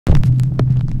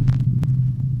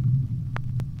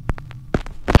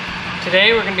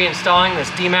Today we're going to be installing this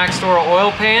DmaxStore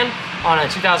oil pan on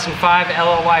a 2005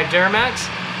 LLY Duramax.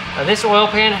 This oil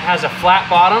pan has a flat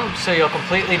bottom, so you'll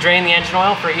completely drain the engine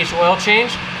oil for each oil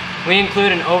change. We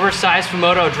include an oversized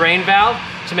Fumoto drain valve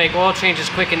to make oil changes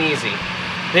quick and easy.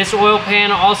 This oil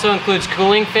pan also includes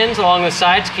cooling fins along the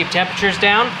sides to keep temperatures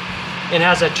down. It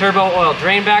has a turbo oil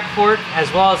drain back port as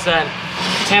well as a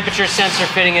temperature sensor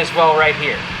fitting as well right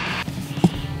here.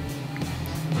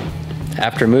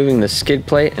 After moving the skid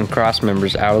plate and cross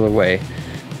members out of the way,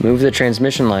 move the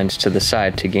transmission lines to the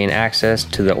side to gain access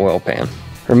to the oil pan.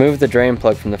 Remove the drain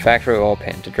plug from the factory oil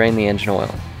pan to drain the engine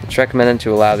oil. It's recommended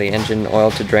to allow the engine oil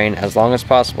to drain as long as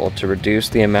possible to reduce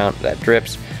the amount that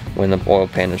drips when the oil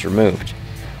pan is removed.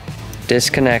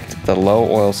 Disconnect the low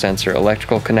oil sensor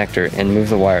electrical connector and move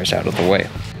the wires out of the way.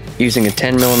 Using a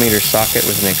 10mm socket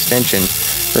with an extension,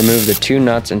 remove the 2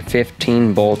 nuts and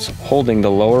 15 bolts holding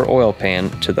the lower oil pan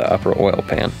to the upper oil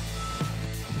pan.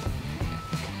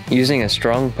 Using a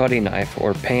strong putty knife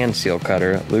or pan seal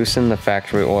cutter, loosen the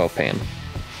factory oil pan.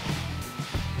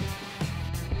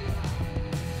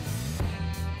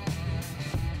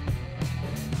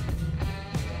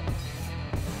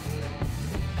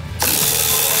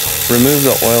 Remove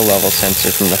the oil level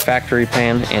sensor from the factory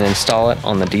pan and install it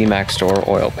on the DmaxStore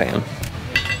oil pan.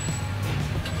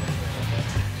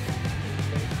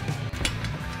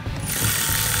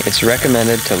 It's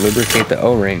recommended to lubricate the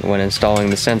O-ring when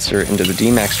installing the sensor into the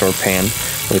DmaxStore pan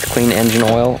with clean engine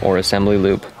oil or assembly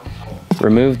lube.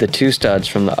 Remove the 2 studs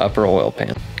from the upper oil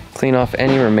pan. Clean off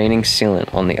any remaining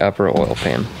sealant on the upper oil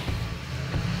pan.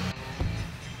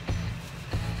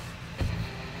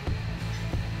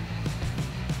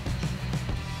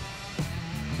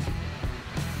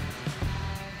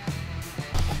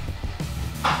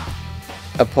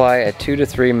 Apply a 2 to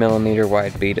 3 mm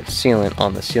wide bead of sealant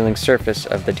on the sealing surface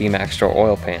of the DmaxStore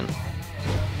oil pan.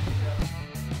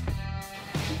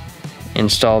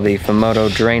 Install the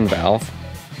Fumoto drain valve.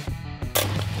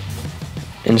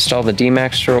 Install the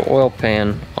DmaxStore oil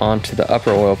pan onto the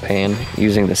upper oil pan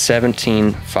using the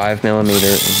 17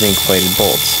 5mm zinc plated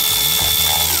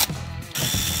bolts.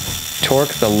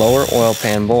 Torque the lower oil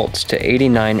pan bolts to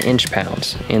 89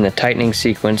 inch-pounds in the tightening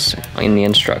sequence in the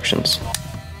instructions.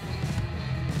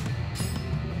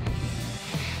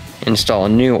 Install a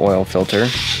new oil filter.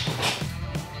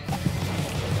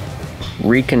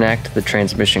 Reconnect the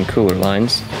transmission cooler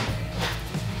lines.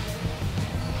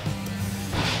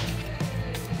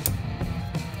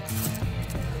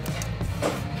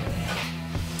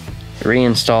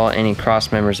 Reinstall any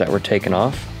cross members that were taken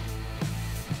off.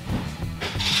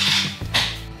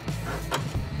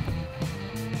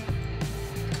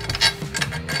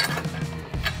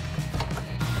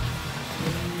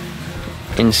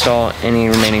 Install any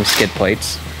remaining skid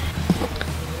plates.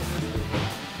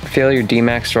 Fill your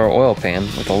DmaxStore oil pan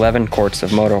with 11 quarts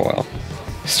of motor oil.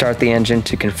 Start the engine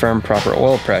to confirm proper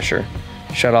oil pressure.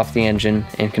 Shut off the engine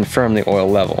and confirm the oil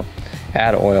level.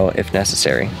 Add oil if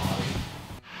necessary.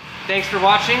 Thanks for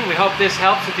watching. We hope this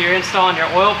helps with your install on your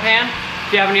oil pan.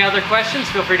 If you have any other questions,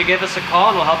 feel free to give us a call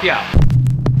and we'll help you out.